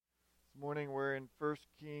Morning we're in 1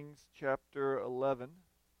 Kings chapter 11.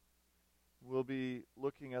 We'll be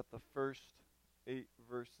looking at the first 8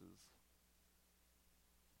 verses.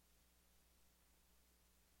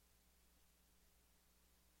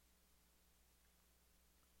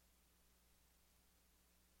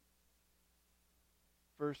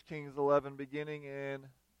 First Kings 11, beginning in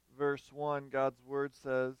verse 1, God's word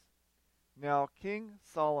says, "Now King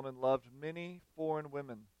Solomon loved many foreign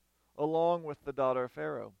women, along with the daughter of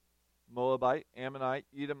Pharaoh, Moabite, Ammonite,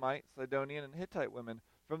 Edomite, Sidonian, and Hittite women,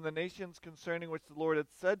 from the nations concerning which the Lord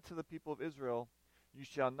had said to the people of Israel, You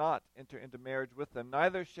shall not enter into marriage with them,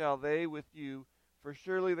 neither shall they with you, for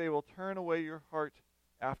surely they will turn away your heart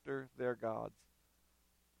after their gods."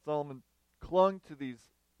 Solomon clung to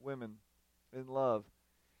these women in love.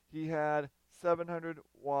 He had 700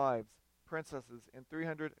 wives, princesses, and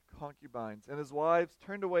 300 concubines, and his wives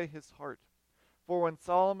turned away his heart. For when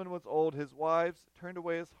Solomon was old, his wives turned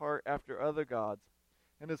away his heart after other gods,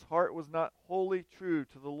 and his heart was not wholly true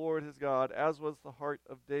to the Lord his God, as was the heart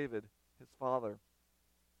of David his father.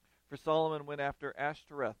 For Solomon went after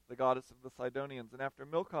Ashtoreth, the goddess of the Sidonians, and after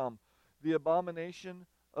Milcom, the abomination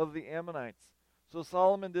of the Ammonites. So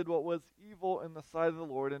Solomon did what was evil in the sight of the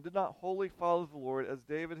Lord, and did not wholly follow the Lord, as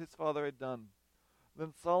David his father had done.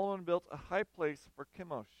 Then Solomon built a high place for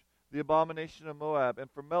Chemosh, the abomination of Moab, and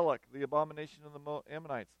for Melech, the abomination of the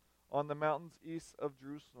Ammonites, on the mountains east of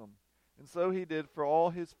Jerusalem. And so he did for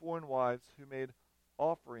all his foreign wives who made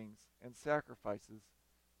offerings and sacrifices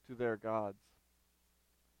to their gods.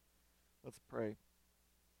 Let's pray.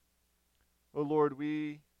 Oh Lord,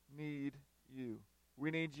 we need you. We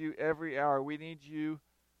need you every hour. We need you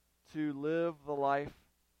to live the life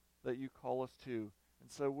that you call us to. And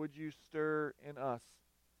so would you stir in us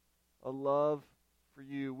a love for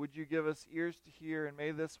you? Would you give us ears to hear, and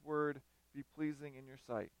may this word be pleasing in your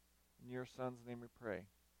sight? In your Son's name we pray.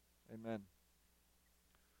 Amen.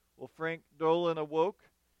 Well, Frank Dolan awoke,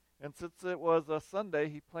 and since it was a Sunday,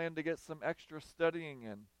 he planned to get some extra studying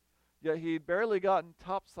in. Yet he'd barely gotten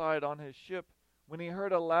topside on his ship when he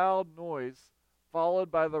heard a loud noise, followed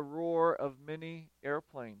by the roar of many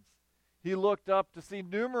airplanes. He looked up to see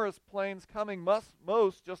numerous planes coming,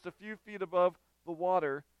 most just a few feet above the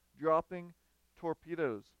water, dropping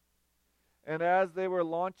torpedoes. And as they were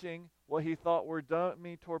launching what he thought were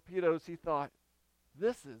dummy torpedoes, he thought,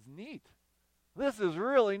 this is neat. This is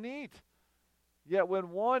really neat. Yet when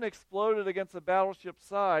one exploded against a battleship's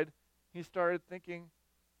side, he started thinking,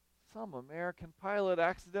 some American pilot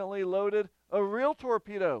accidentally loaded a real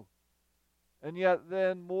torpedo. And yet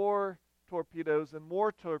then more torpedoes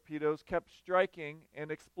kept striking and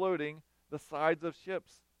exploding the sides of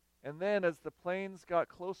ships. And then as the planes got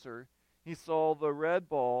closer, he saw the red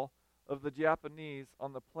ball of the Japanese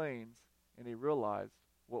on the planes, and he realized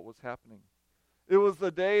what was happening. It was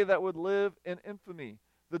the day that would live in infamy,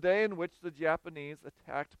 the day in which the Japanese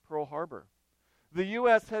attacked Pearl Harbor. The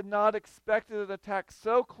U.S. had not expected an attack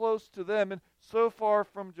so close to them and so far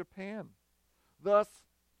from Japan. Thus,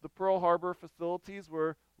 the Pearl Harbor facilities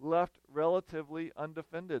were left relatively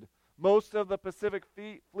undefended. Most of the Pacific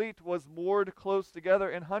Fleet was moored close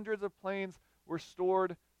together, and hundreds of planes were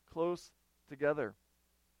stored close together.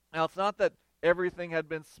 Now, it's not that everything had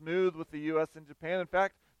been smooth with the U.S. and Japan. In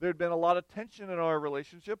fact, there had been a lot of tension in our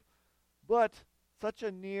relationship, but such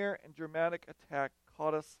a near and dramatic attack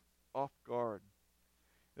caught us off guard.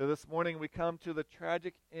 Now, this morning we come to the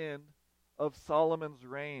tragic end of Solomon's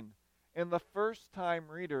reign, and the first-time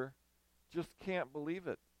reader just can't believe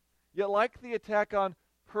it. Yet like the attack on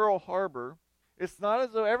Pearl Harbor, it's not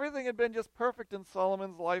as though everything had been just perfect in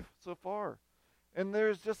Solomon's life so far. And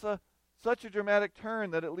there's just such a dramatic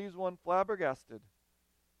turn that it leaves one flabbergasted.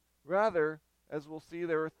 Rather, as we'll see,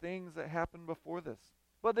 there are things that happened before this.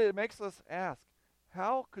 But it makes us ask,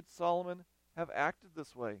 how could Solomon have acted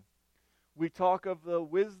this way? We talk of the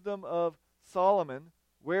wisdom of Solomon.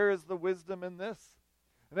 Where is the wisdom in this?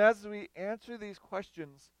 And as we answer these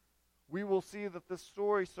questions, we will see that this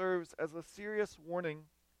story serves as a serious warning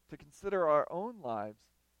to consider our own lives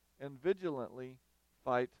and vigilantly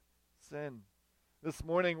fight sin. This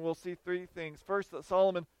morning we'll see 3 things. First, that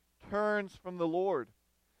Solomon turns from the Lord.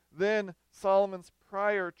 Then Solomon's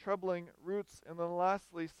prior troubling roots. And then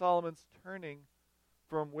lastly, Solomon's turning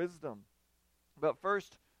from wisdom. But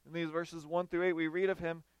first, in these verses 1 through 8, we read of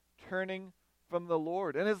him turning from the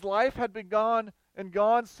Lord. And his life had been gone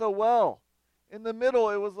so well. In the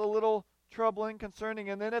middle, it was a little troubling, concerning,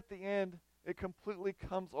 and then at the end, it completely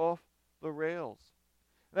comes off the rails.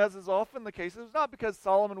 And as is often the case, it was not because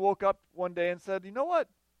Solomon woke up one day and said, you know what,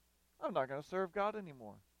 I'm not going to serve God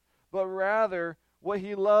anymore. But rather, what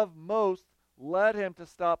he loved most led him to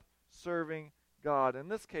stop serving God. In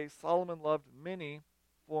this case, Solomon loved many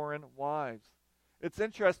foreign wives. It's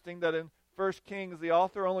interesting that in 1 Kings, the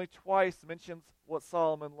author only twice mentions what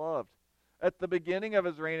Solomon loved. At the beginning of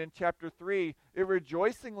his reign in chapter 3, it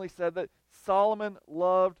rejoicingly said that Solomon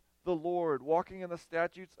loved the Lord, walking in the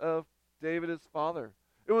statutes of David his father.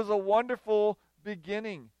 It was a wonderful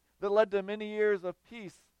beginning that led to many years of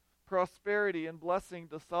peace, prosperity, and blessing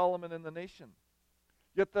to Solomon and the nation.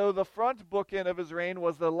 Yet though the front bookend of his reign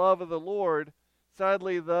was the love of the Lord,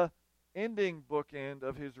 sadly the ending bookend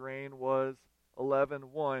of his reign was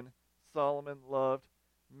 11:1. Solomon loved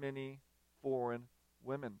many foreign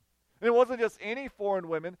women. And it wasn't just any foreign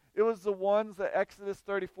women, it was the ones that Exodus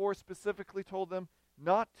 34 specifically told them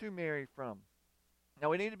not to marry from. Now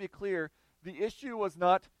we need to be clear, the issue was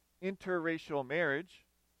not interracial marriage.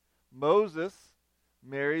 Moses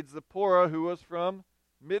married Zipporah, who was from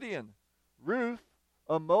Midian. Ruth,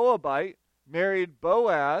 a Moabite, married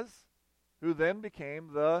Boaz, who then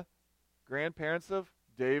became the grandparents of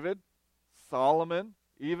David, Solomon,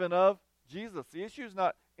 even of Jesus. The issue is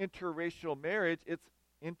not interracial marriage, it's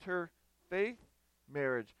interfaith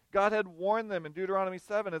marriage. God had warned them in Deuteronomy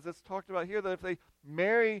 7, as it's talked about here, that if they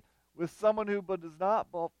marry with someone who does not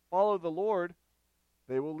follow the Lord,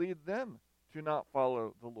 they will lead them to not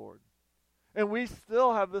follow the Lord. And we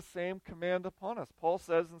still have the same command upon us. Paul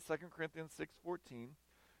says in 2 Corinthians 6:14,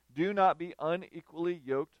 "Do not be unequally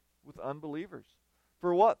yoked with unbelievers.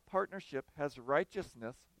 For what partnership has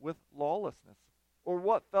righteousness with lawlessness? Or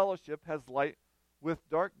what fellowship has light with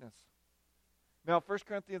darkness?" Now, 1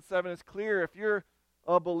 Corinthians 7 is clear. If you're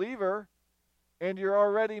a believer and you're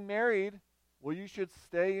already married, well, you should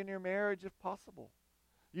stay in your marriage if possible.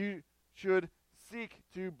 You should seek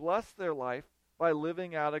to bless their life by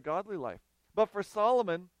living out a godly life. But for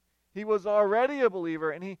Solomon, he was already a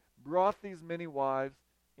believer, and he brought these many wives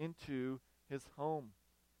into his home.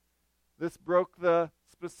 This broke the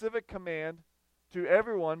specific command to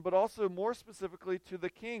everyone, but also more specifically to the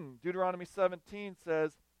king. Deuteronomy 17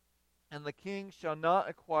 says, "And the king shall not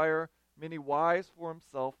acquire many wives for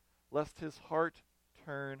himself, lest his heart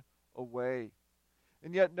turn away."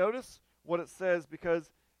 And yet notice what it says,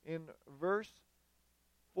 because in verse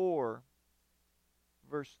 2,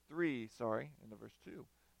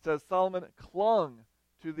 it says Solomon clung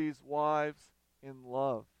to these wives in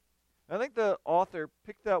love. And I think the author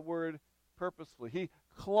picked that word purposefully. He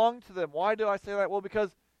clung to them. Why do I say that? Well,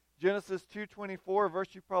 because Genesis 2:24, a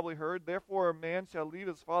verse you've probably heard, "Therefore a man shall leave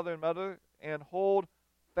his father and mother and hold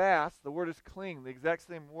fast," the word is cling, the exact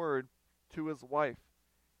same word, "to his wife,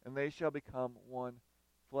 and they shall become one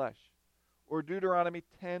flesh." Or Deuteronomy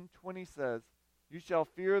 10:20 says, "You shall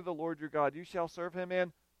fear the Lord your God. You shall serve him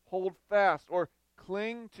and hold fast," or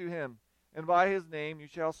cling to him, "and by his name you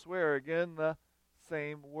shall swear." Again, the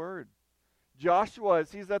same word. Joshua,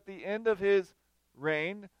 as he's at the end of his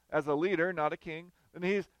reign as a leader, not a king, and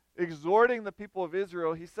he's exhorting the people of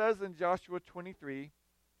Israel, he says in Joshua 23,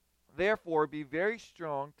 "Therefore be very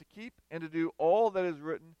strong to keep and to do all that is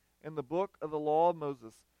written in the book of the law of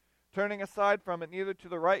Moses, turning aside from it neither to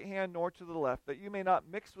the right hand nor to the left, that you may not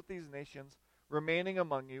mix with these nations remaining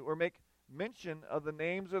among you, or make mention of the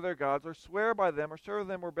names of their gods, or swear by them, or serve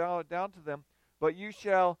them, or bow down to them, but you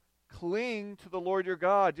shall cling to the Lord your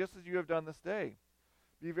God, just as you have done this day.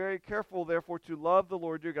 Be very careful, therefore, to love the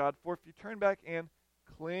Lord your God, for if you turn back and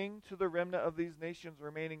cling to the remnant of these nations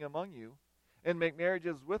remaining among you, and make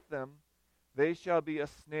marriages with them, they shall be a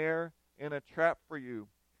snare and a trap for you,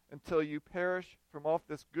 until you perish from off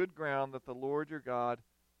this good ground that the Lord your God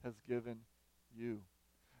has given you."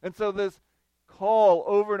 And so this call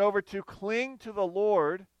over and over to cling to the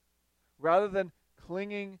Lord, rather than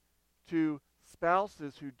clinging to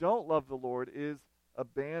spouses who don't love the Lord, is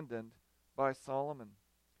abandoned by Solomon.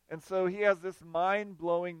 And so he has this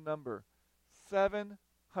mind-blowing number: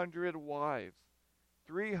 700 wives,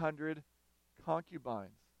 300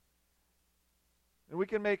 concubines. And we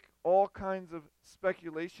can make all kinds of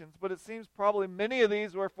speculations, but it seems probably many of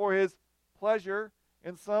these were for his pleasure,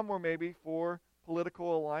 and some were maybe for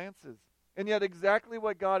political alliances. And yet exactly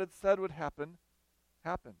what God had said would happen,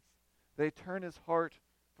 happens. They turn his heart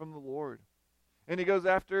from the Lord. And he goes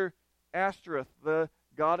after Ashtoreth, the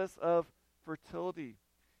goddess of fertility.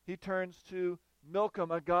 He turns to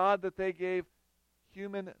Milcom, a god that they gave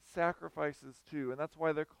human sacrifices to, and that's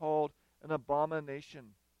why they're called an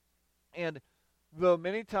abomination. And though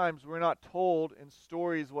many times we're not told in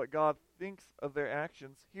stories what God thinks of their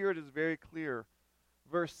actions, here it is very clear.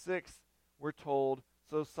 Verse 6, we're told,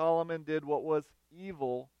 "So Solomon did what was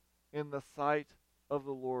evil in the sight of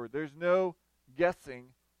the Lord." There's no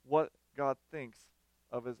guessing what God thinks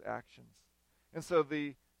of his actions. And so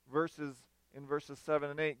the verses in verses 7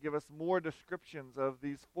 and 8 give us more descriptions of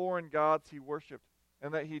these foreign gods he worshipped,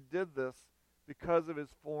 and that he did this because of his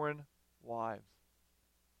foreign wives.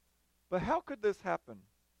 But how could this happen?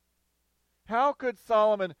 How could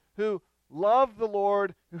Solomon, who loved the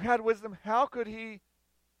Lord, who had wisdom, how could he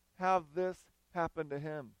have this happen to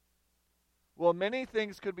him? Well, many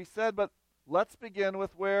things could be said, but let's begin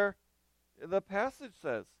with where the passage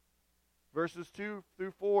says. Verses 2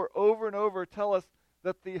 through 4 over and over tell us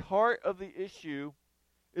that the heart of the issue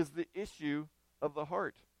is the issue of the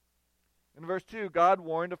heart. In verse 2, God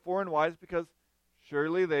warned of foreign wives because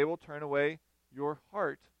surely they will turn away your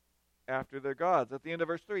heart after their gods. At the end of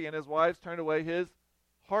verse 3, and his wives turned away his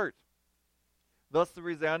heart. Thus the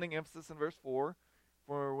resounding emphasis in verse 4,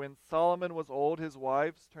 for when Solomon was old, his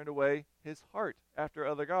wives turned away his heart after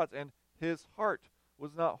other gods, and his heart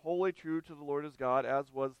was not wholly true to the Lord his God,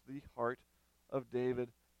 as was the heart of David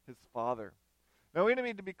his father. Now we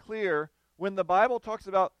need to be clear, when the Bible talks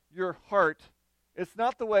about your heart, it's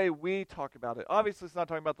not the way we talk about it. Obviously it's not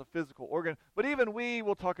talking about the physical organ, but even we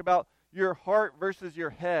will talk about your heart versus your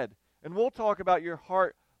head. And we'll talk about your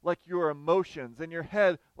heart like your emotions, and your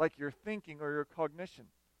head like your thinking or your cognition.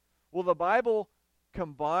 Well, the Bible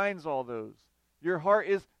combines all those. Your heart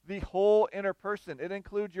is the whole inner person. It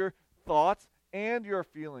includes your thoughts and your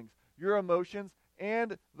feelings, your emotions,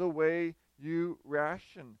 and the way you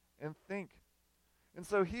ration and think. And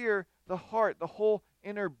so here, the heart, the whole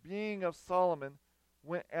inner being of Solomon,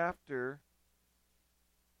 went after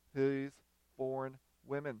his foreign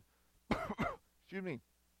women. Excuse me.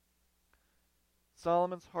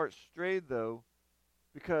 Solomon's heart strayed, though,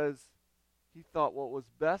 because he thought what was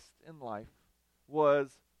best in life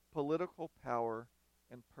was political power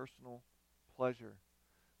and personal pleasure.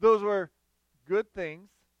 Those were good things,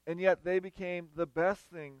 and yet they became the best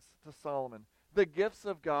things to Solomon. The gifts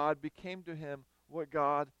of God became to him what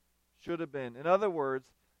God should have been. In other words,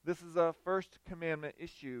 this is a first commandment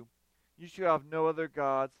issue. You shall have no other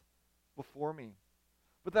gods before me.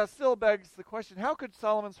 But that still begs the question, how could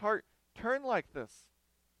Solomon's heart turn like this?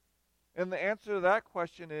 And the answer to that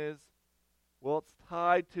question is, well, it's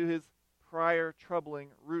tied to his prior troubling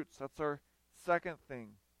roots. That's our second thing.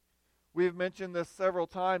 We've mentioned this several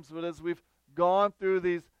times, but as we've gone through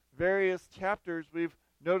these various chapters, we've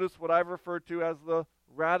noticed what I've referred to as the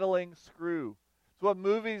rattling screw. It's what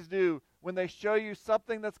movies do when they show you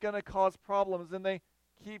something that's going to cause problems, and they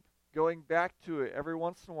keep going back to it every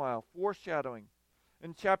once in a while, foreshadowing.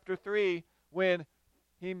 In chapter 3, when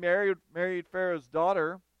he married Pharaoh's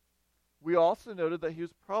daughter, we also noted that he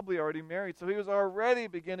was probably already married, so he was already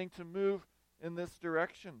beginning to move in this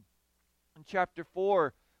direction. In chapter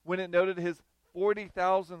 4, when it noted his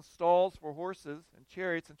 40,000 stalls for horses and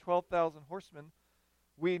chariots and 12,000 horsemen,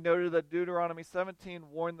 we noted that Deuteronomy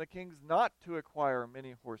 17 warned the kings not to acquire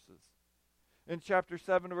many horses. In chapter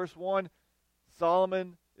 7, verse 1,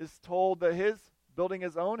 Solomon is told that his building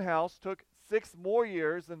his own house took 6 more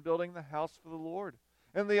years than building the house for the Lord.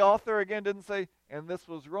 And the author again didn't say, and this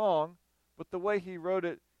was wrong, but the way he wrote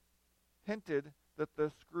it hinted that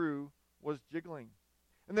the screw was jiggling.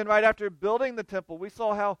 And then right after building the temple, we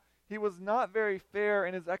saw how he was not very fair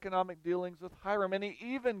in his economic dealings with Hiram, and he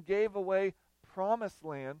even gave away promised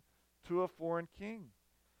land to a foreign king.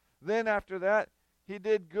 Then after that, he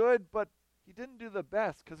did good, but he didn't do the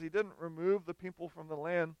best because he didn't remove the people from the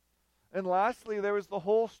land. And lastly, there was the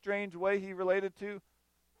whole strange way he related to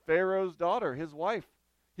Pharaoh's daughter, his wife.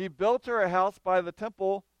 He built her a house by the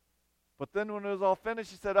temple, but then when it was all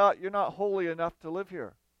finished, he said, you're not holy enough to live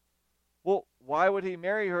here. Well, why would he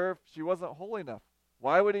marry her if she wasn't holy enough?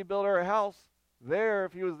 Why would he build her a house there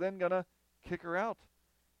if he was then going to kick her out?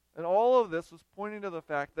 And all of this was pointing to the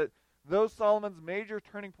fact that though Solomon's major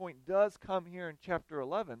turning point does come here in chapter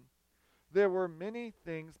 11, there were many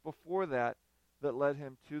things before that that led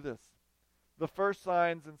him to this. The first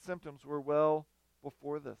signs and symptoms were well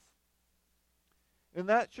before this. And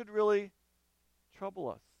that should really trouble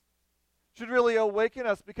us. Should really awaken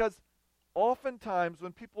us, because oftentimes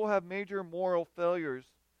when people have major moral failures,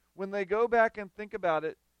 when they go back and think about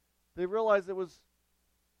it, they realize it was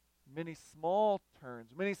many small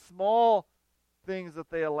turns, many small things that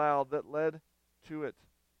they allowed that led to it.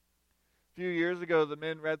 A few years ago, the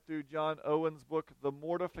men read through John Owen's book, The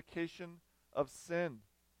Mortification of Sin.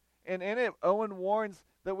 And in it, Owen warns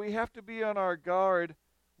that we have to be on our guard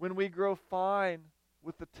when we grow fine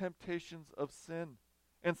with the temptations of sin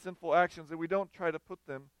and sinful actions, and we don't try to put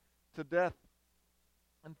them to death.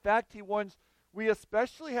 In fact, he warns we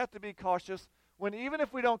especially have to be cautious when, even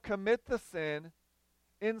if we don't commit the sin,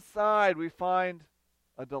 inside we find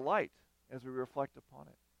a delight as we reflect upon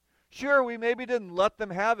it. Sure, we maybe didn't let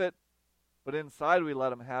them have it, but inside we let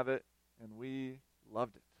them have it, and we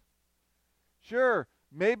loved it. Sure,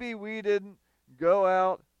 maybe we didn't go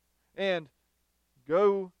out and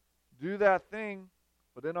go do that thing,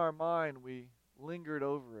 but in our mind we lingered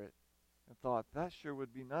over it and thought, that sure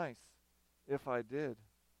would be nice if I did.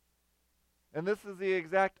 And this is the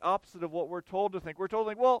exact opposite of what we're told to think. We're told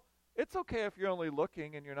to think, well, it's okay if you're only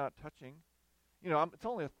looking and you're not touching. It's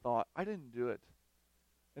only a thought. I didn't do it.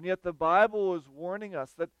 And yet the Bible is warning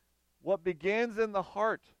us that what begins in the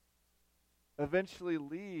heart eventually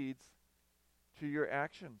leads to your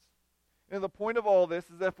actions. And the point of all this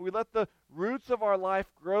is that if we let the roots of our life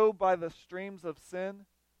grow by the streams of sin,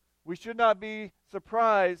 we should not be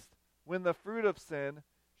surprised when the fruit of sin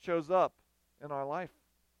shows up in our life.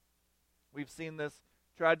 We've seen this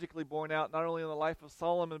tragically borne out not only in the life of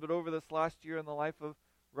Solomon, but over this last year in the life of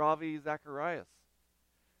Ravi Zacharias.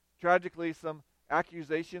 Tragically, some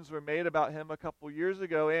accusations were made about him a couple years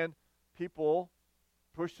ago, and people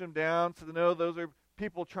pushed him down, said, no, those are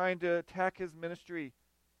people trying to attack his ministry.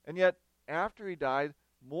 And yet, after he died,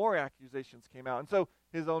 more accusations came out. And so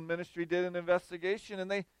his own ministry did an investigation, and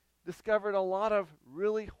they discovered a lot of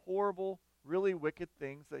really horrible, really wicked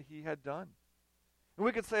things that he had done. And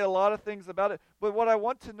we could say a lot of things about it, but what I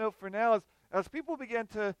want to note for now is, as people began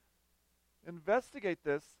to investigate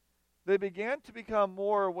this, they began to become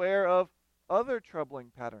more aware of other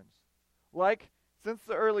troubling patterns. Like, since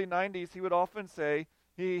the early 90s, he would often say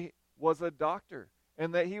he was a doctor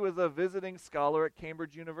and that he was a visiting scholar at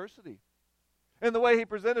Cambridge University. And the way he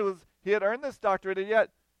presented was he had earned this doctorate, and yet,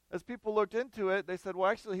 as people looked into it, they said, well,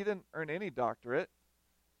 actually, he didn't earn any doctorate.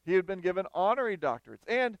 He had been given honorary doctorates.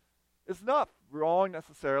 And it's not wrong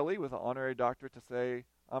necessarily with an honorary doctorate to say,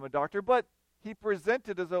 I'm a doctor, but he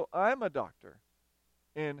presented as though I'm a doctor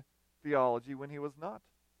in theology when he was not.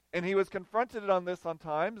 And he was confronted on this on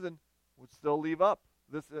times and would still leave up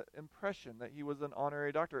this impression that he was an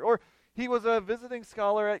honorary doctor. Or he was a visiting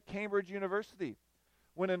scholar at Cambridge University,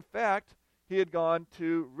 when in fact he had gone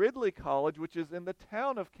to Ridley College, which is in the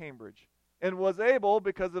town of Cambridge, and was able,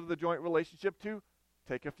 because of the joint relationship, to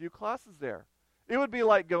take a few classes there. It would be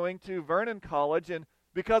like going to Vernon College and,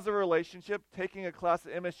 because of a relationship, taking a class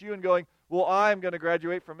at MSU and going, well, I'm going to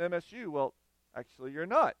graduate from MSU. Well, actually, you're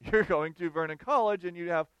not. You're going to Vernon College, and you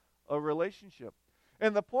have a relationship.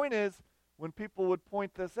 And the point is, when people would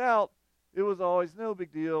point this out, it was always no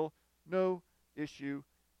big deal, no issue.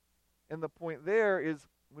 And the point there is,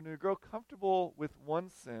 when we grow comfortable with one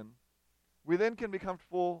sin, we then can be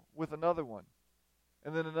comfortable with another one,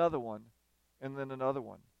 and then another one, and then another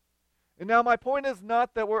one. And now my point is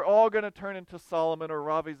not that we're all going to turn into Solomon or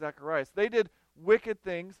Ravi Zacharias. They did wicked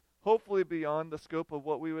things, hopefully beyond the scope of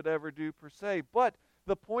what we would ever do per se. But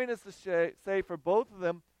the point is to say for both of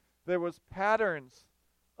them, there was patterns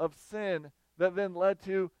of sin that then led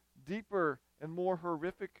to deeper and more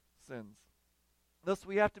horrific sins. Thus,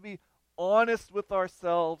 we have to be honest with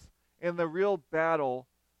ourselves and the real battle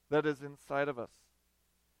that is inside of us.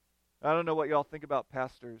 I don't know what y'all think about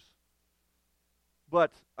pastors,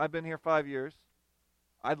 but I've been here 5 years.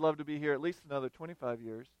 I'd love to be here at least another 25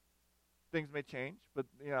 years. Things may change, but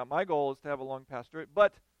my goal is to have a long pastorate.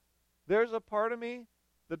 But there's a part of me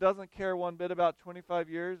that doesn't care one bit about 25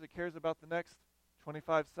 years. It cares about the next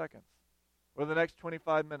 25 seconds or the next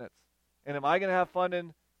 25 minutes. And am I going to have fun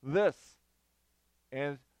in this?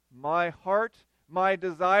 And my heart, my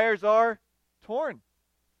desires are torn.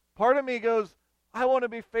 Part of me goes, I want to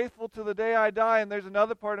be faithful to the day I die. And there's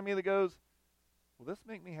another part of me that goes, will this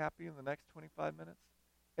make me happy in the next 25 minutes?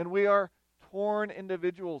 And we are torn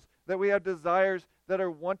individuals, that we have desires that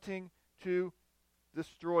are wanting to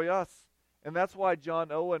destroy us. And that's why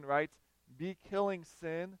John Owen writes, be killing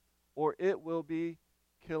sin, or it will be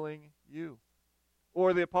killing you.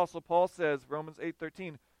 Or the Apostle Paul says, Romans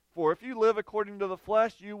 8:13, for if you live according to the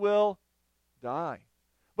flesh, you will die.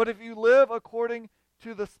 But if you live according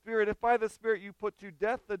to the Spirit, if by the Spirit you put to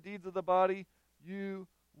death the deeds of the body, you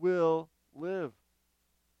will live.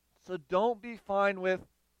 So don't be fine with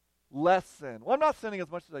less sin. Well, I'm not sinning as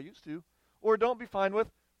much as I used to. Or don't be fine with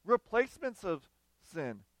replacements of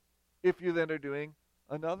sin if you then are doing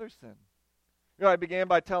another sin. I began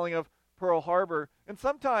by telling of Pearl Harbor, and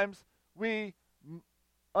sometimes we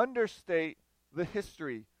understate the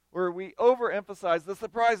history, or we overemphasize the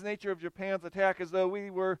surprise nature of Japan's attack as though we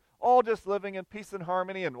were all just living in peace and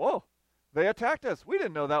harmony, and whoa, they attacked us. We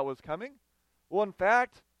didn't know that was coming. Well, in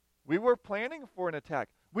fact, we were planning for an attack.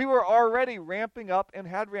 We were already ramping up and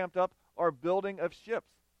had ramped up our building of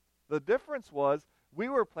ships. The difference was we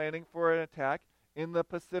were planning for an attack in the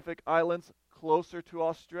Pacific Islands closer to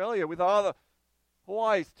Australia. We thought, oh,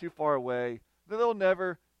 Hawaii's too far away. They'll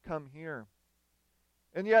never come here.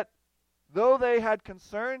 And yet, though they had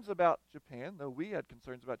concerns about Japan, though we had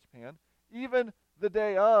concerns about Japan, even the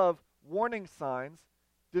day of, warning signs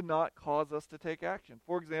did not cause us to take action.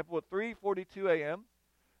 For example, at 3:42 a.m.,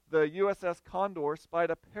 the USS Condor spied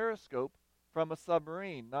a periscope from a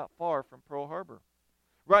submarine not far from Pearl Harbor.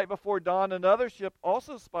 Right before dawn, another ship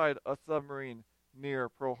also spied a submarine near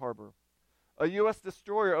Pearl Harbor. A U.S.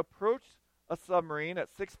 destroyer approached a submarine at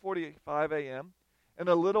 6:45 a.m., and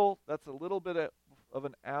that's a little bit of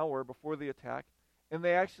an hour before the attack, and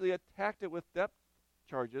they actually attacked it with depth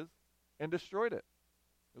charges and destroyed it.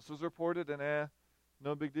 This was reported, and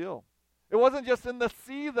no big deal. It wasn't just in the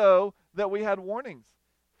sea, though, that we had warnings.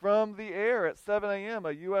 From the air at 7 a.m.,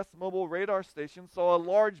 a U.S. mobile radar station saw a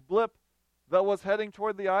large blip that was heading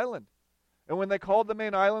toward the island. And when they called the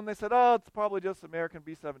main island, they said, oh, it's probably just American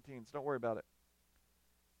B-17s. Don't worry about it.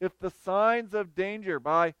 If the signs of danger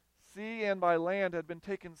by sea and by land had been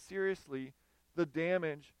taken seriously, the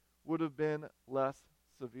damage would have been less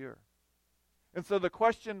severe. And so the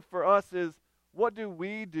question for us is, what do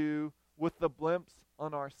we do with the blimps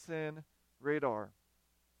on our sin radar?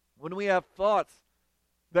 When we have thoughts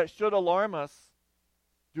that should alarm us,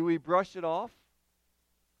 do we brush it off?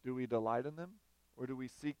 Do we delight in them? Or do we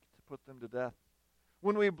seek to put them to death?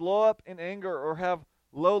 When we blow up in anger or have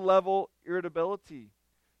low-level irritability,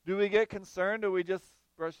 do we get concerned, or we just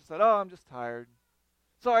brush aside, oh, I'm just tired.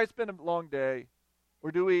 Sorry, it's been a long day.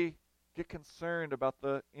 Or do we get concerned about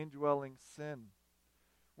the indwelling sin?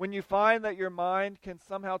 When you find that your mind can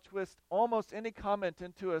somehow twist almost any comment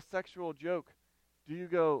into a sexual joke, do you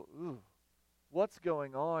go, ooh, what's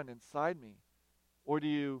going on inside me? Or do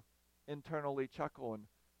you internally chuckle and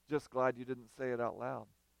just glad you didn't say it out loud?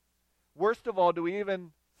 Worst of all, do we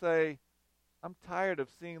even say, I'm tired of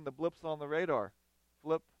seeing the blips on the radar.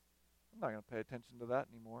 Flip, I'm not going to pay attention to that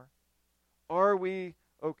anymore. Are we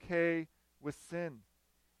okay with sin?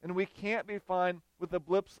 And we can't be fine with the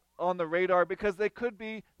blips on the radar because they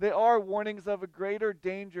are warnings of a greater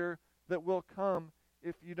danger that will come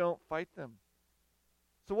if you don't fight them.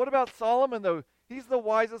 So what about Solomon, though? He's the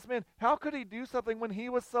wisest man. How could he do something when he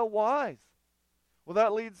was so wise? Well,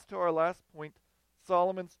 that leads to our last point,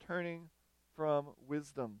 Solomon's turning from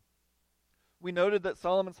wisdom. We noted that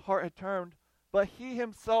Solomon's heart had turned, but he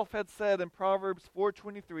himself had said in Proverbs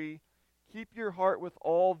 4:23, keep your heart with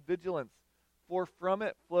all vigilance, for from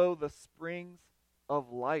it flow the springs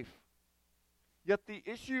of life. Yet the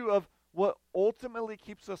issue of what ultimately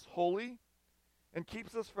keeps us holy and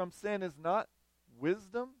keeps us from sin is not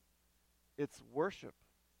wisdom, it's worship.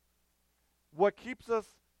 What keeps us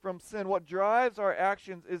from sin, what drives our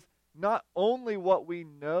actions is not only what we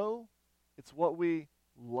know, it's what we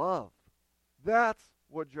love. That's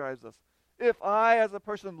what drives us. If I, as a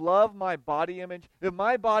person, love my body image, if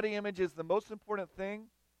my body image is the most important thing,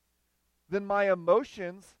 then my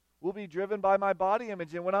emotions will be driven by my body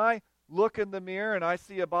image. And when I look in the mirror and I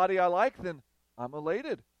see a body I like, then I'm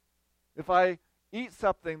elated. If I eat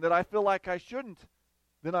something that I feel like I shouldn't,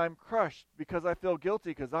 then I'm crushed because I feel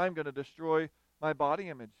guilty because I'm going to destroy my body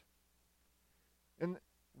image. And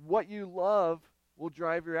what you love will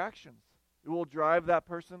drive your actions. It will drive that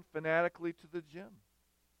person fanatically to the gym.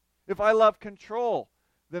 If I love control,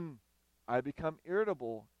 then I become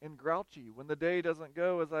irritable and grouchy when the day doesn't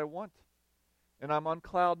go as I want. And I'm on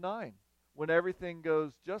cloud 9 when everything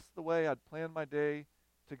goes just the way I'd planned my day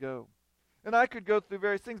to go. And I could go through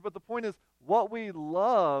various things, but the point is, what we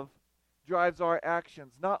love drives our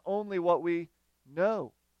actions, not only what we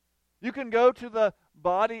know. You can go to the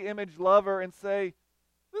body image lover and say,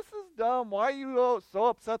 this is dumb. Why are you so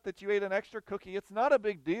upset that you ate an extra cookie? It's not a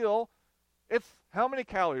big deal. It's how many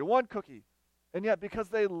calories? 1 cookie. And yet, because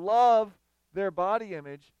they love their body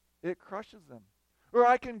image, it crushes them. Or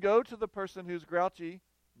I can go to the person who's grouchy,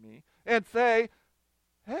 me, and say,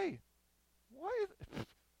 hey,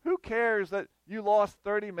 who cares that you lost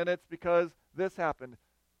 30 minutes because this happened?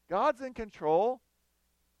 God's in control.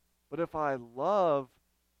 But if I love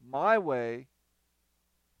my way,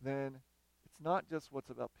 then it's not just what's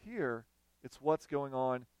up here, it's what's going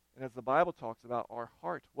on, and as the Bible talks about, our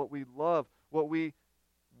heart, what we love, what we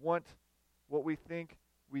want, what we think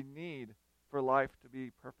we need for life to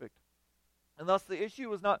be perfect. And thus the issue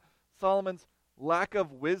was not Solomon's lack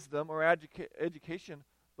of wisdom or education,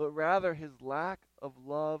 but rather his lack of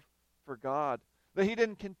love for God, that he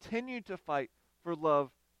didn't continue to fight for love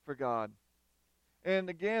for God. And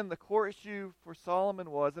again, the core issue for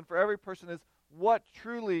Solomon was, and for every person, is what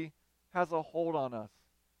truly has a hold on us.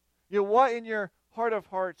 What in your heart of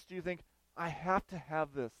hearts do you think, I have to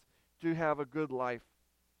have this to have a good life?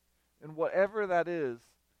 And whatever that is,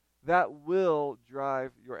 that will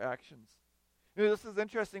drive your actions. This is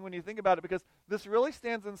interesting when you think about it, because this really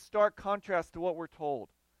stands in stark contrast to what we're told.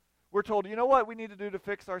 We're told, you know what we need to do to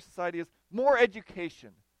fix our society is more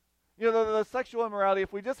education. You know, the sexual immorality,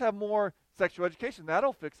 if we just have more sexual education,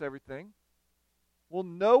 that'll fix everything. Well,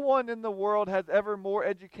 no one in the world has ever more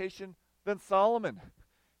education than Solomon.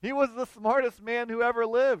 He was the smartest man who ever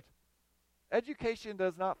lived. Education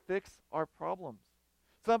does not fix our problems.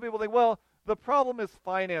 Some people think, well, the problem is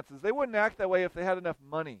finances. They wouldn't act that way if they had enough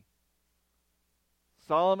money.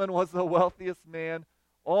 Solomon was the wealthiest man,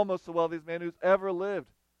 almost the wealthiest man who's ever lived.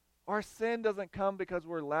 Our sin doesn't come because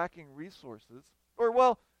we're lacking resources or,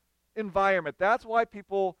 well, environment. That's why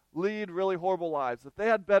people lead really horrible lives. If they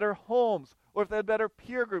had better homes or if they had better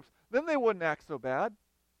peer groups, then they wouldn't act so bad.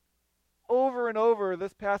 Over and over,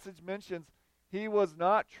 this passage mentions he was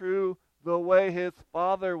not true the way his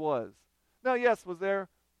father was. Now, yes, was their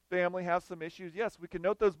family have some issues? Yes, we can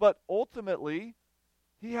note those, but ultimately,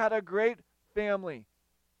 he had a great family,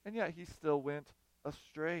 and yet he still went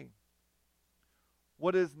astray.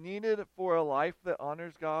 What is needed for a life that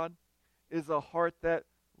honors God is a heart that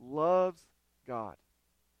loves God.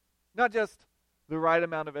 Not just the right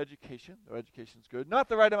amount of education, though education's good. Not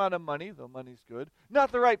the right amount of money, though money's good.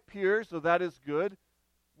 Not the right peers, though that is good.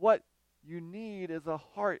 What you need is a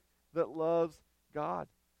heart that loves God.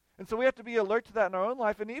 And so we have to be alert to that in our own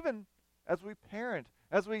life, and even as we parent,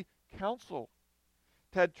 as we counsel.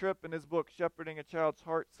 Ted Tripp, in his book, Shepherding a Child's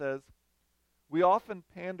Heart, says, "We often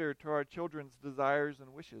pander to our children's desires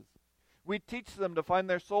and wishes. We teach them to find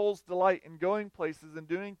their soul's delight in going places and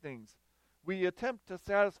doing things. We attempt to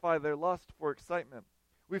satisfy their lust for excitement.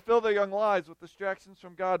 We fill their young lives with distractions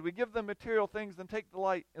from God. We give them material things and take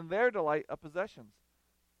delight in their delight of possessions.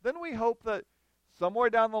 Then we hope that somewhere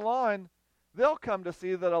down the line, they'll come to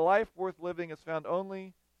see that a life worth living is found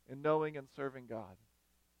only in knowing and serving God."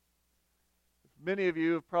 Many of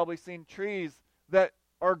you have probably seen trees that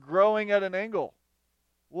are growing at an angle.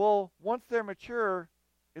 Well, once they're mature,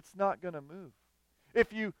 it's not going to move.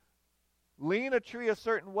 If you lean a tree a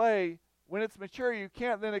certain way, when it's mature, you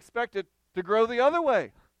can't then expect it to grow the other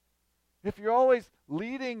way. If you're always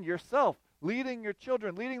leading yourself, leading your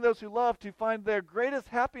children, leading those who love to find their greatest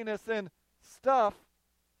happiness in stuff,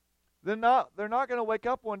 they're not going to wake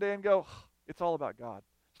up one day and go, it's all about God.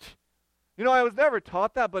 You know, I was never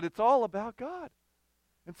taught that, but it's all about God.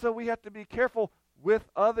 And so we have to be careful with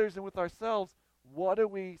others and with ourselves. What are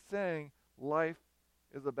we saying life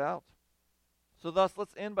is about? So thus,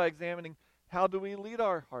 let's end by examining, how do we lead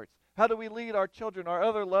our hearts? How do we lead our children, our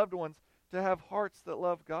other loved ones, to have hearts that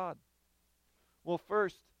love God? Well,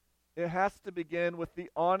 first, it has to begin with the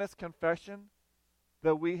honest confession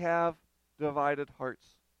that we have divided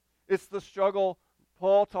hearts. It's the struggle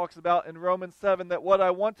Paul talks about in Romans 7, that what I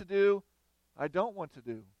want to do, I don't want to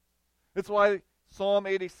do. It's why Psalm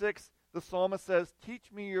 86, the psalmist says,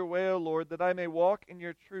 "Teach me your way, O Lord, that I may walk in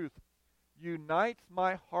your truth. Unite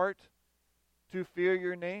my heart to fear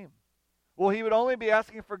your name." Well, he would only be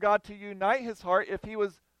asking for God to unite his heart if he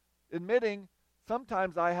was admitting,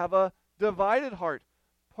 sometimes I have a divided heart.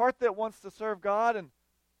 Part that wants to serve God and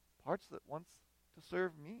parts that wants to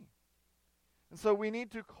serve me. And so we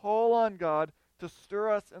need to call on God to stir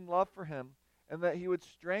us in love for him, and that he would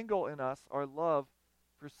strangle in us our love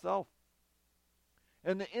for self.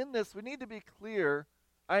 And in this, we need to be clear,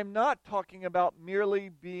 I'm not talking about merely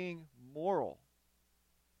being moral.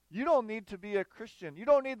 You don't need to be a Christian. You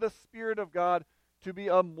don't need the Spirit of God to be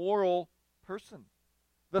a moral person.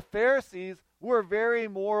 The Pharisees were very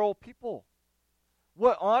moral people.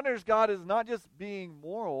 What honors God is not just being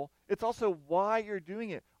moral, it's also why you're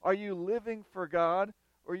doing it. Are you living for God,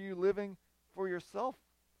 or are you living for yourself?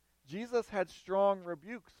 Jesus had strong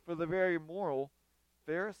rebukes for the very moral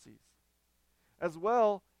Pharisees. As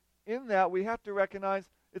well, in that we have to recognize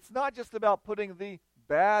it's not just about putting the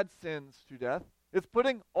bad sins to death, it's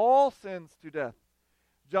putting all sins to death.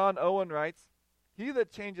 John Owen writes, "He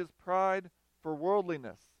that changes pride for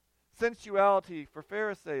worldliness, sensuality for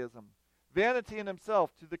Pharisaism, vanity in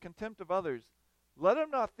himself to the contempt of others, let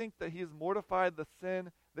him not think that he has mortified the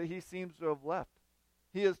sin that he seems to have left.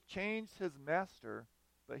 He has changed his master,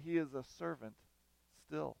 but he is a servant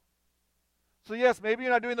still." So yes, maybe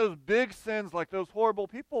you're not doing those big sins like those horrible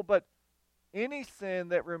people, but any sin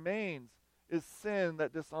that remains is sin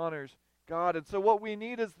that dishonors God. And so what we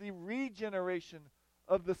need is the regeneration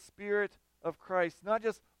of the Spirit of Christ, not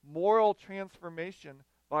just moral transformation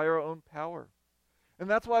by our own power. And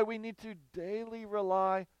that's why we need to daily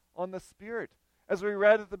rely on the Spirit. As we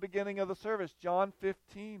read at the beginning of the service, John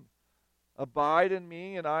 15, "Abide in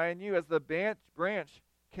me and I in you, as the branch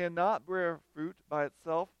cannot bear fruit by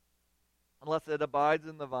itself unless it abides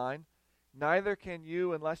in the vine, neither can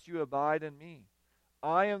you unless you abide in me.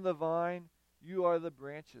 I am the vine, you are the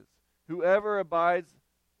branches. Whoever abides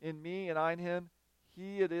in me and I in him,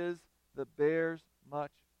 he it is that bears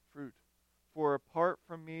much fruit. For apart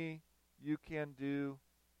from me, you can do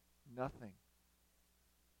nothing.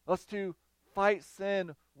 Thus, to fight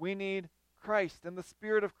sin, we need Christ and the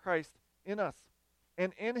Spirit of Christ in us.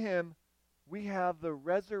 And in him, we have the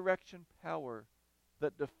resurrection power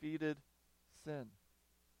that defeated sin.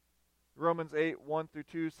 Romans 8, 1 through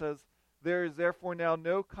 2 says, there is therefore now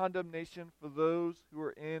no condemnation for those who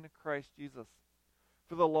are in Christ Jesus.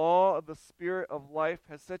 For the law of the Spirit of life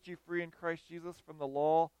has set you free in Christ Jesus from the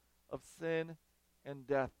law of sin and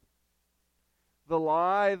death. The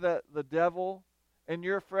lie that the devil and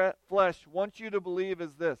your flesh wants you to believe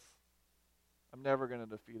is this: I'm never going to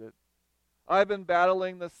defeat it. I've been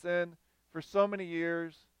battling the sin for so many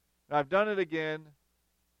years, and I've done it again.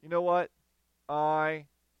 You know what? I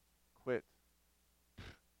quit.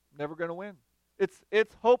 Never going to win.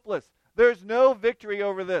 It's hopeless. There's no victory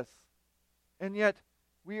over this. And yet,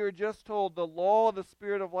 we are just told the law of the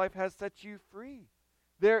Spirit of life has set you free.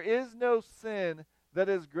 There is no sin that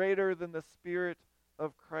is greater than the Spirit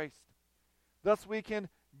of Christ. Thus, we can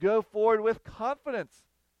go forward with confidence.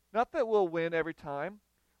 Not that we'll win every time.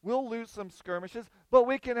 We'll lose some skirmishes, but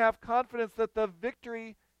we can have confidence that the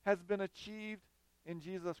victory has been achieved in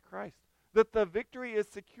Jesus Christ, that the victory is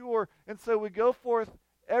secure. And so we go forth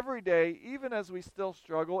every day, even as we still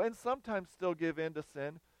struggle and sometimes still give in to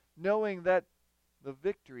sin, knowing that the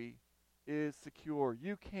victory is secure.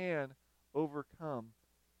 You can overcome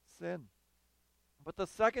sin. But the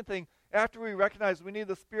second thing, after we recognize we need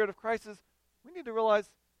the Spirit of Christ, is we need to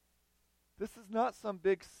realize this is not some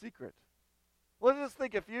big secret. Let's just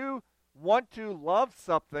think, if you want to love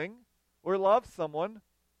something or love someone,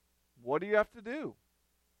 what do you have to do?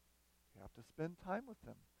 You have to spend time with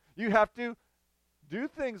them. You have to do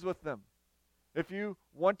things with them. If you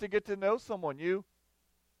want to get to know someone, you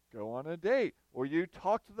go on a date or you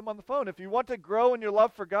talk to them on the phone. If you want to grow in your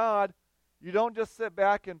love for God, you don't just sit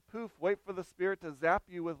back and poof, wait for the Spirit to zap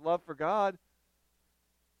you with love for God.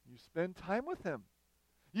 You spend time with him.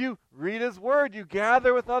 You read his word. You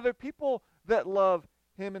gather with other people that love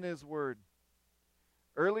him and his word.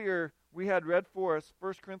 Earlier, we had read for us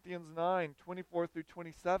 1 Corinthians 9, 24 through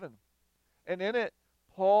 27. And in it,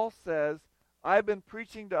 Paul says, I've been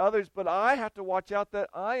preaching to others, but I have to watch out that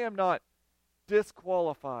I am not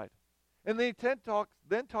disqualified. And then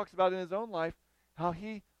he talks about in his own life how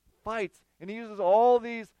he fights. And he uses all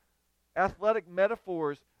these athletic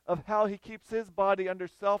metaphors of how he keeps his body under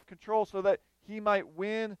self-control so that he might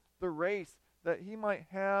win the race, that he might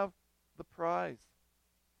have the prize.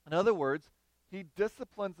 In other words, he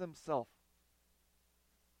disciplines himself.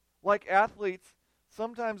 Like athletes,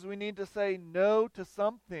 sometimes we need to say no to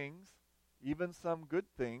some things, even some good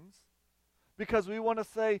things, because we want to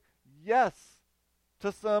say yes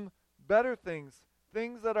to some better things,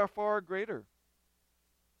 things that are far greater.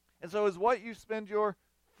 And so is what you spend your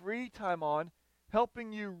free time on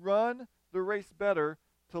helping you run the race better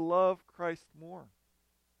to love Christ more?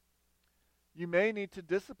 You may need to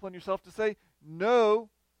discipline yourself to say no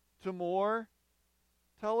to more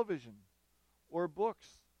television or books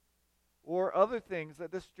or other things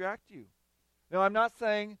that distract you. Now, I'm not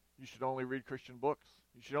saying you should only read Christian books.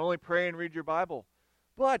 You should only pray and read your Bible.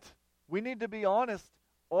 But we need to be honest.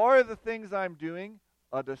 Are the things I'm doing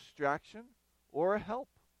a distraction or a help?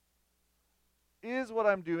 Is what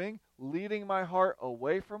I'm doing leading my heart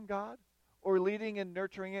away from God or leading and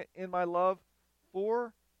nurturing it in my love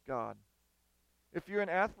for God? If you're an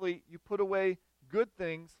athlete, you put away good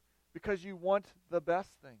things because you want the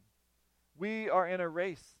best thing. We are in a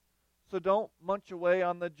race, so don't munch away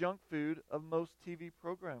on the junk food of most TV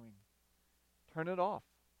programming. Turn it off.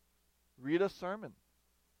 Read a sermon.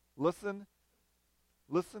 Listen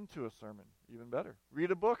to a sermon, even better.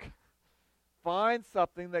 Read a book. Find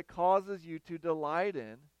something that causes you to delight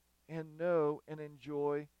in and know and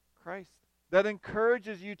enjoy Christ, that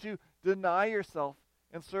encourages you to deny yourself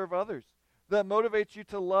and serve others, that motivates you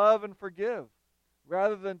to love and forgive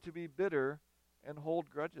rather than to be bitter and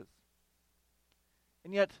hold grudges.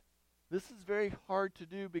 And yet, this is very hard to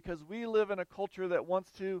do because we live in a culture that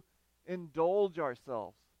wants to indulge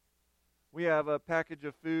ourselves. We have a package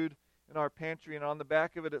of food in our pantry, and on the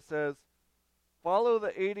back of it, it says, follow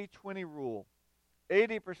the 80-20 rule.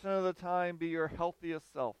 80% of the time, be your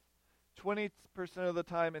healthiest self. 20% of the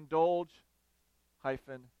time, indulge,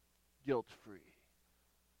 guilt-free.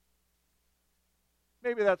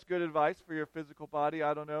 Maybe that's good advice for your physical body,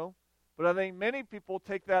 I don't know. But I think many people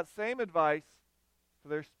take that same advice for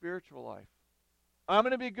their spiritual life. I'm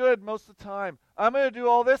going to be good most of the time. I'm going to do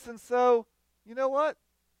all this, and so, you know what?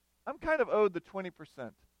 I'm kind of owed the 20%.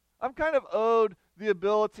 I'm kind of owed the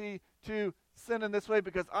ability to sin in this way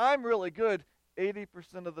because I'm really good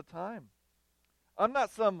 80% of the time. I'm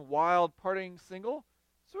not some wild partying single,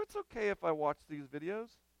 so it's okay if I watch these videos.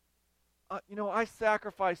 I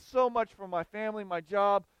sacrifice so much for my family, my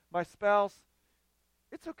job, my spouse.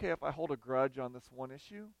 It's okay if I hold a grudge on this one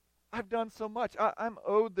issue. I've done so much. I'm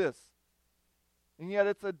owed this. And yet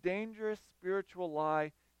it's a dangerous spiritual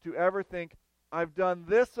lie to ever think, I've done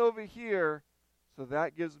this over here, so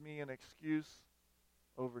that gives me an excuse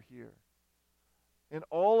over here. In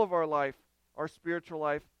all of our life, our spiritual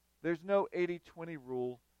life, there's no 80-20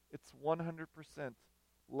 rule. It's 100%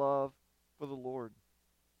 love for the Lord.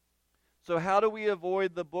 So how do we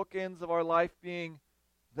avoid the bookends of our life being,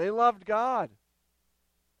 they loved God,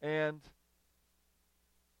 and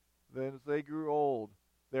then as they grew old,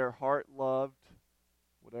 their heart loved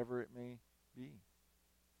whatever it may be?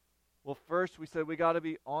 Well, first we said we got to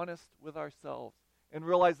be honest with ourselves and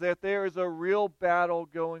realize that there is a real battle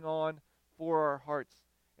going on for our hearts,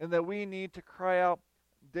 and that we need to cry out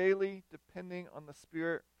daily, depending on the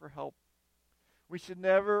Spirit for help. We should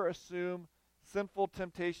never assume sinful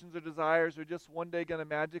temptations or desires are just one day going to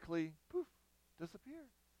magically, poof, disappear.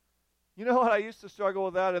 You know what? I used to struggle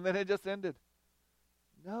with that, and then it just ended.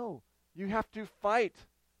 No, you have to fight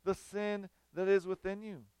the sin that is within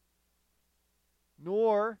you.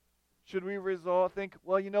 Nor should we think,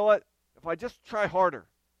 well, you know what? If I just try harder,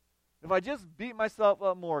 if I just beat myself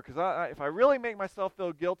up more, because if I really make myself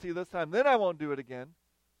feel guilty this time, then I won't do it again.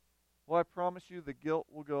 Well, I promise you the guilt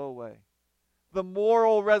will go away. The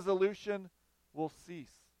moral resolution will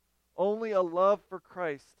cease. Only a love for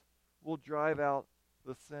Christ will drive out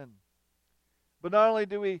the sin. But not only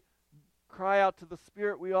do we cry out to the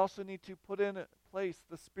Spirit, we also need to put in place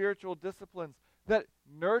the spiritual disciplines that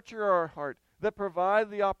nurture our heart, that provide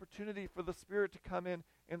the opportunity for the Spirit to come in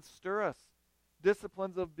and stir us.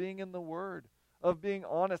 Disciplines of being in the Word, of being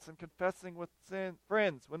honest and confessing with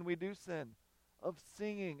friends when we do sin, of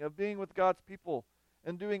singing, of being with God's people,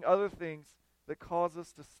 and doing other things that cause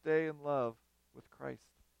us to stay in love with Christ.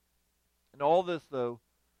 And all this, though,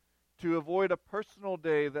 to avoid a personal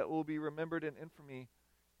day that will be remembered in infamy,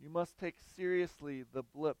 you must take seriously the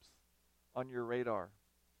blips on your radar.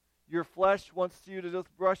 Your flesh wants you to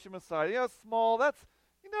just brush them aside. Small,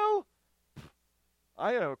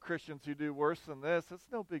 I know Christians who do worse than this. It's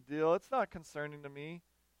no big deal. It's not concerning to me.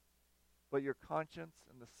 But your conscience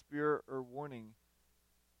and the Spirit are warning.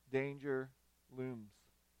 Danger looms.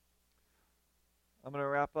 I'm going to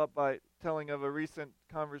wrap up by telling of a recent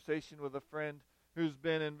conversation with a friend who's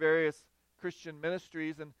been in various Christian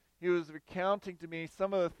ministries, and he was recounting to me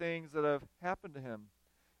some of the things that have happened to him.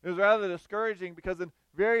 It was rather discouraging because in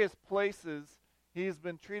various places he's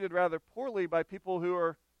been treated rather poorly by people who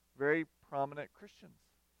are very prominent Christians.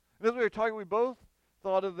 And as we were talking, we both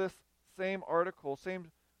thought of this same article,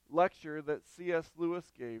 same lecture that C.S.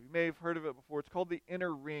 Lewis gave. You may have heard of it before. It's called The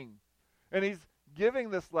Inner Ring. And he's giving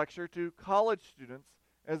this lecture to college students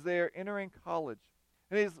as they are entering college.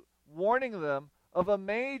 And he's warning them of a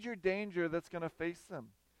major danger that's going to face them.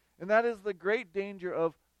 And that is the great danger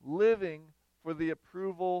of living for the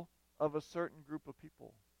approval of a certain group of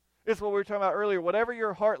people. It's what we were talking about earlier. Whatever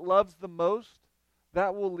your heart loves the most,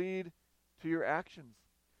 that will lead to your actions.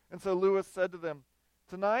 And so Lewis said to them,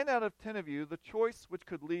 to 9 out of 10 of you, the choice which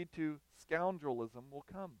could lead to scoundrelism will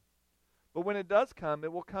come. But when it does come,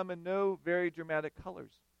 it will come in no very dramatic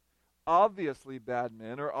colors. Obviously bad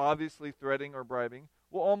men, or obviously threatening or bribing,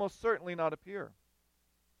 will almost certainly not appear.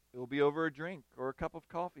 It will be over a drink or a cup of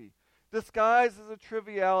coffee, disguised as a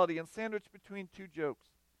triviality and sandwiched between two jokes,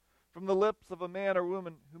 from the lips of a man or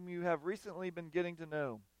woman whom you have recently been getting to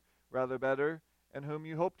know rather better, and whom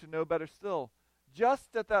you hope to know better still.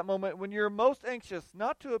 Just at that moment when you're most anxious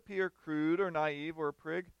not to appear crude or naive or a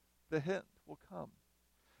prig, the hint will come.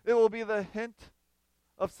 It will be the hint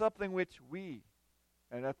of something which we,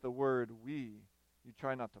 and at the word we, you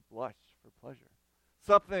try not to blush for pleasure,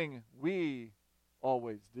 something we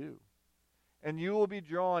always do. And you will be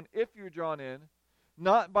drawn, if you're drawn in,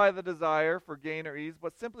 not by the desire for gain or ease,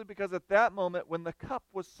 but simply because at that moment when the cup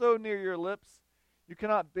was so near your lips, you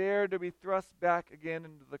cannot bear to be thrust back again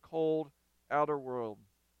into the cold outer world.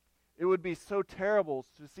 It would be so terrible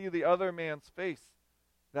to see the other man's face,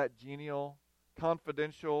 that genial,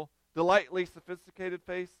 confidential, delightfully sophisticated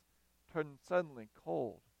face, turn suddenly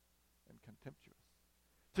cold and contemptuous.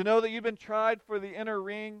 To know that you've been tried for the inner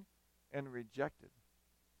ring and rejected.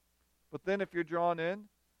 But then if you're drawn in,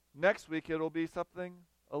 next week it'll be something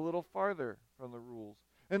a little farther from the rules.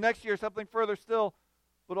 And next year something further still,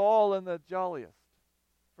 but all in the jolliest,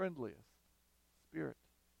 friendliest spirit.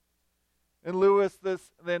 And Lewis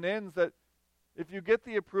this then ends that If you get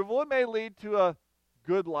the approval, it may lead to a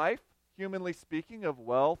good life, humanly speaking, of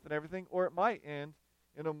wealth and everything, or it might end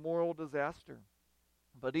in a moral disaster.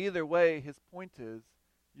 But either way, his point is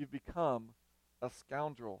you've become a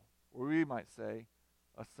scoundrel, or we might say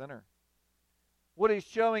a sinner. What he's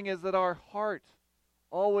showing is that our heart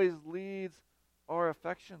always leads our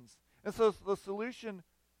affections. And so the solution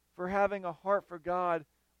for having a heart for God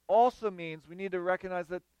also means we need to recognize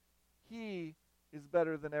that he is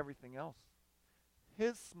better than everything else.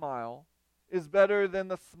 His smile is better than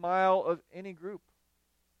the smile of any group.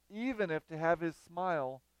 Even if to have his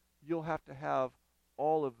smile, you'll have to have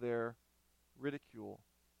all of their ridicule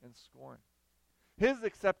and scorn. His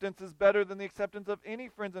acceptance is better than the acceptance of any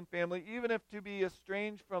friends and family, even if to be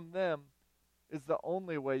estranged from them is the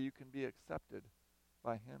only way you can be accepted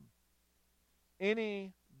by him.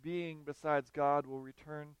 Any being besides God will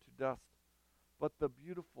return to dust, but the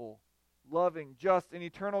beautiful, loving, just, and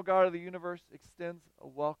eternal God of the universe extends a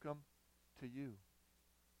welcome to you.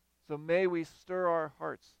 So may we stir our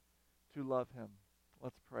hearts to love him.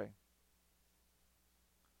 Let's pray.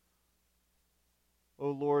 O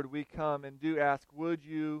Lord, we come and do ask, would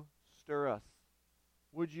you stir us?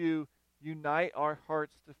 Would you unite our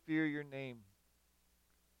hearts to fear your name?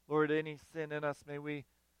 Lord, any sin in us, may we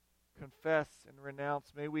confess and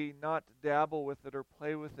renounce. May we not dabble with it or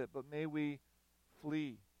play with it, but may we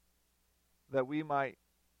flee, that we might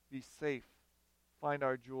be safe, find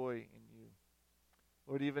our joy in you.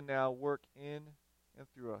 Lord, even now, work in and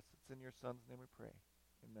through us. It's in your Son's name we pray.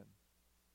 Amen.